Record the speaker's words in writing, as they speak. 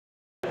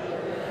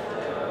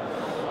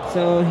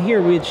So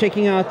here we're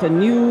checking out a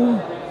new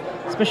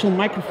special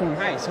microphone.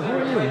 Hi, so who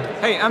are you?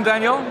 Hey, I'm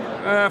Daniel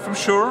from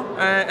Shure,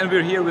 and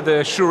we're here with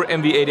the Shure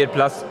MV88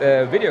 Plus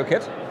video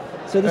kit.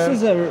 So this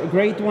is a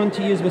great one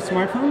to use with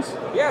smartphones?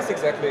 Yes,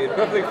 exactly. It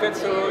perfectly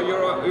fits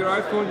your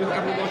iPhone, your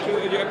Apple Watch,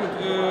 your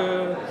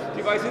Apple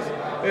devices,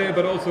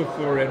 but also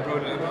for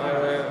Android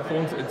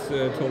phones it's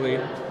totally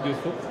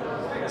useful.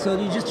 So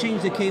you just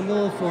change the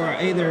cable for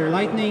either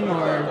Lightning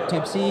or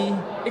Type-C?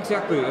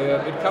 Exactly.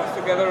 It comes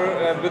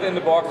together within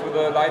the box with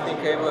a Lightning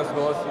cable as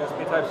well as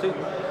USB Type-C.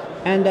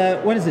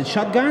 And what is it,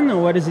 shotgun,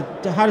 or what is it?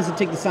 How does it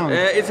take the sound?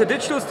 It's a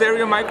digital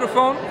stereo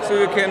microphone, so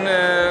you can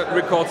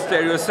record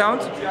stereo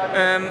sound.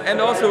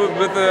 And also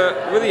with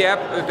the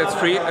app, that's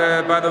free,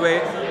 by the way,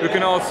 you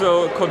can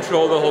also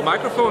control the whole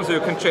microphone, so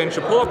you can change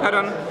the pull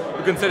pattern,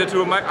 you can set it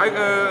to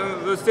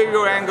the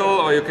stereo angle,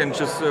 or you can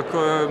just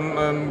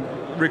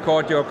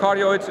record your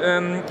cardioid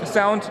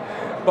sound.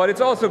 But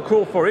it's also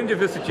cool for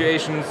interview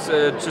situations,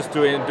 just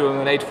doing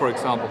an 8, for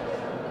example.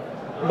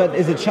 But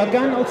is it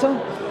shotgun also?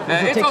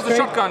 It's also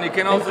shotgun. You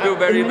can also do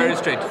very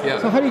straight. Yeah.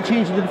 So how do you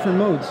change the different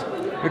modes?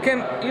 You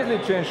can easily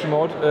change the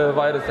mode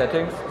via the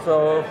settings.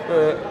 So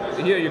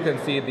here you can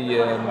see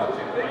the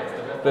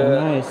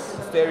nice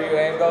stereo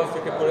angles.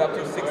 You can put it up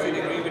to 60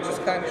 degrees, which is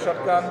kind of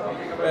shotgun.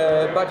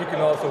 But you can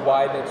also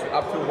widen it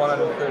up to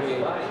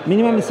 138.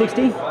 Minimum is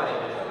 60?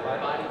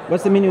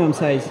 What's the minimum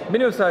size?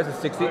 Minimum size is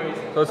 60.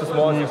 So it's the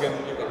smallest you can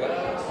get.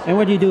 And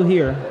what do you do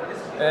here?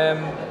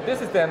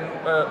 This is then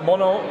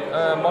mono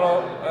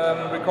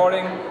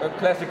recording,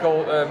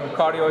 classical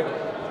cardioid.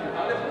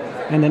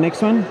 And the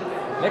next one?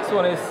 Next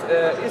one is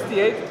the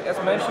 8, as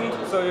mentioned,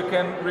 so you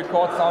can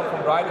record sound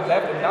from right and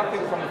left and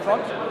nothing from the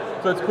front.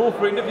 So it's cool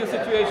for interview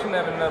situation,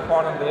 having a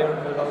partner there,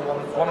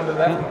 one on the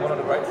left and one on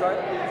the right side.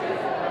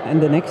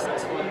 And the next?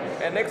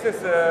 And next is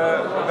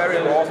very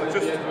raw, so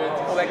just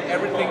collect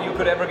everything you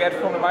could ever get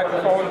from the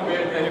microphone,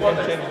 and you can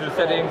change the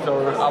settings,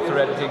 or after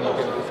editing you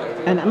can do so.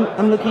 And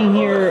I'm looking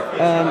here,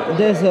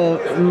 there's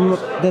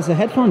a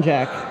headphone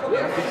jack.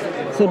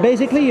 So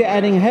basically you're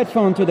adding a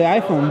headphone to the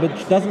iPhone,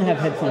 which doesn't have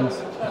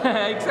headphones.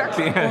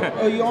 Exactly.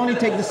 Oh, you only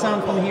take the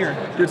sound from here?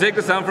 You take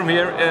the sound from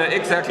here,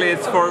 exactly.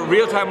 It's for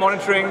real-time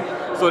monitoring,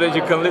 so that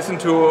you can listen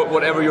to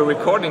whatever you're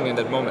recording in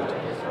that moment.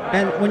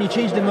 And when you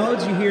change the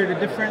modes, you hear the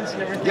difference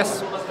and everything?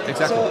 Yes,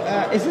 exactly.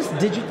 So is this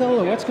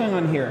digital, or what's going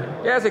on here?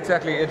 Yes,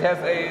 exactly. It has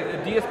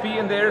a DSP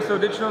in there, so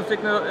digital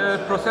signal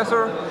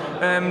processor.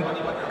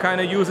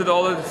 Kind of use it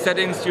all the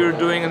settings you're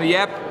doing in the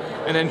app,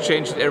 and then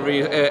change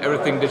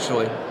everything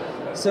digitally.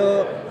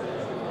 So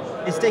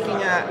it's taking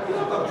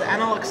the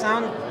analog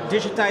sound,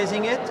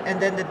 digitizing it,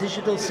 and then the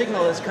digital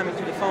signal is coming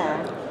to the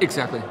phone.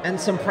 Exactly. And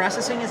some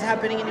processing is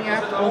happening in the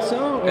app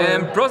also?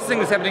 Processing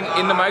is happening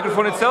in the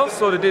microphone itself,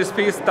 so the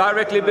DSP is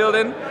directly built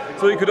in.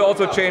 So you could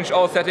also change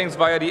all settings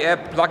via the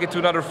app, plug it to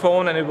another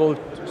phone, and it will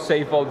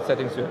save all the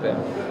settings you have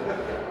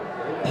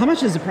there. How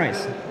much is the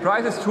price?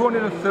 Price is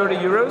 230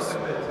 euros.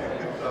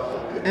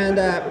 And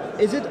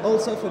is it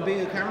also for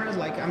bigger cameras,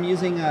 like I'm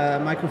using a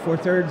Micro Four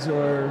Thirds,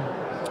 or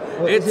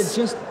is it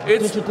just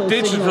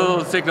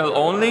digital signal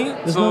only?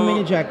 There's no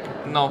mini jack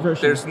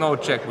version? There's no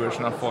jack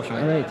version,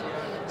 unfortunately. All right.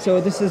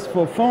 So this is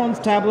for phones,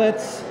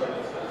 tablets,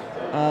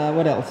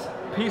 what else?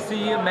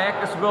 PC, Mac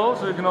as well,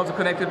 so you can also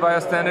connect it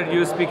via standard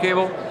USB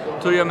cable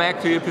to your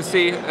Mac, to your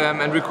PC,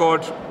 and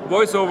record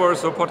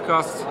voiceovers or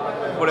podcasts,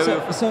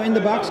 whatever. So in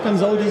the box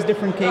comes all these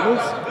different cables?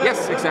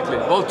 Yes, exactly.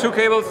 Well, 2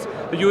 cables,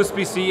 the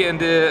USB-C and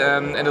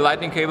the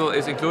Lightning cable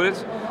is included.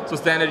 So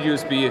standard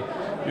USB,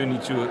 you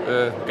need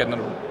to get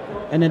another one.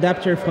 An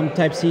adapter from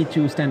Type-C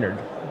to standard?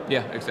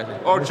 Yeah, exactly.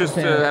 Or just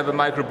have a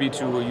micro B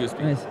to USB.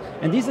 Nice.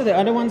 And these are the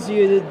other ones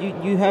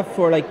you have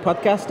for like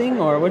podcasting,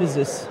 or what is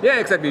this? Yeah,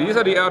 exactly. These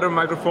are the other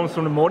microphones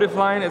from the Motiv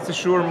line. It's a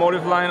Shure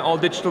Motiv line, all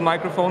digital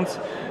microphones.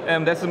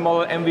 That's the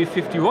model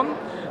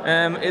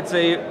MV88. It's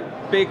a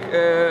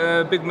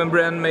big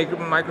membrane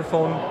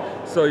microphone,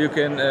 so you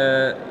can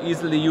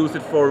easily use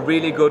it for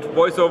really good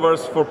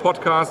voiceovers, for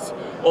podcasts,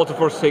 also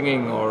for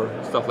singing or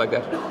stuff like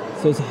that.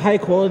 So it's a high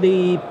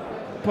quality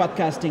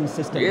podcasting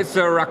system. It's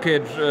a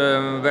rugged,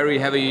 very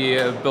heavy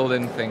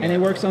built-in thing. And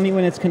it works only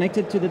when it's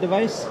connected to the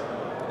device?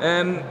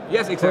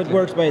 Yes, exactly. So it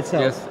works by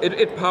itself? Yes,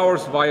 it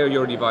powers via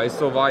your device.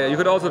 So you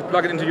could also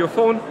plug it into your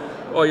phone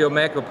or your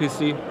Mac or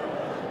PC.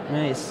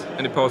 Nice.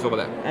 And it powers over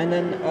there. And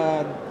then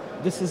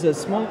this is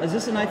is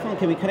this an iPhone?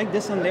 Can we connect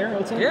this on there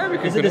also? Yeah, we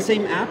can. Is it the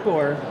same app,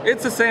 or?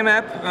 It's the same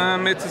app,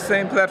 it's the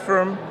same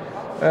platform.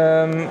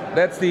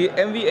 That's the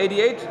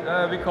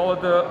MV88. We call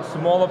it the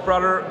smaller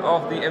brother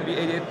of the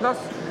MV88 Plus,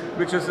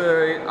 which is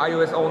an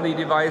iOS-only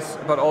device,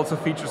 but also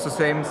features the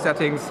same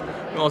settings.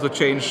 You can also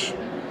change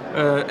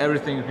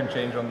everything you can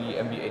change on the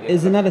MV88.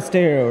 It's another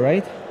stereo,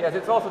 right? Yes,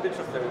 it's also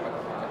digital stereo.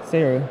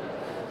 Stereo.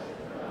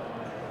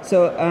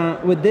 So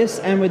with this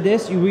and with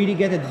this, you really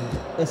get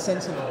a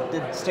sense of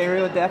the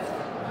stereo depth.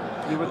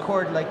 You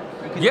record, like,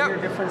 you can hear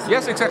difference.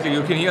 Yes, exactly.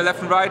 You can hear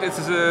left and right. This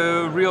is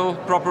a real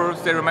proper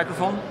stereo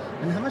microphone.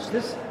 And how much is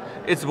this?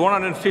 It's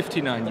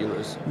 159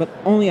 euros. But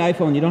only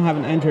iPhone, you don't have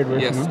an Android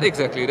version? Yes, no?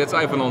 exactly. That's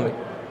iPhone only.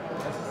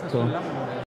 Cool.